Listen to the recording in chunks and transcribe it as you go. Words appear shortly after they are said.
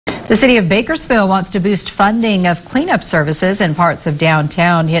The city of Bakersfield wants to boost funding of cleanup services in parts of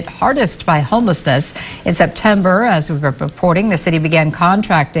downtown hit hardest by homelessness. In September, as we were reporting, the city began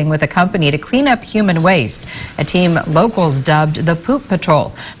contracting with a company to clean up human waste, a team locals dubbed the Poop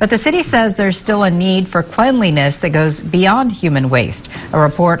Patrol. But the city says there's still a need for cleanliness that goes beyond human waste. A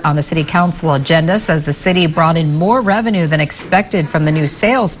report on the city council agenda says the city brought in more revenue than expected from the new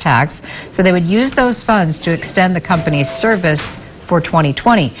sales tax, so they would use those funds to extend the company's service for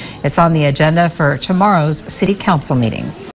 2020. It's on the agenda for tomorrow's city council meeting.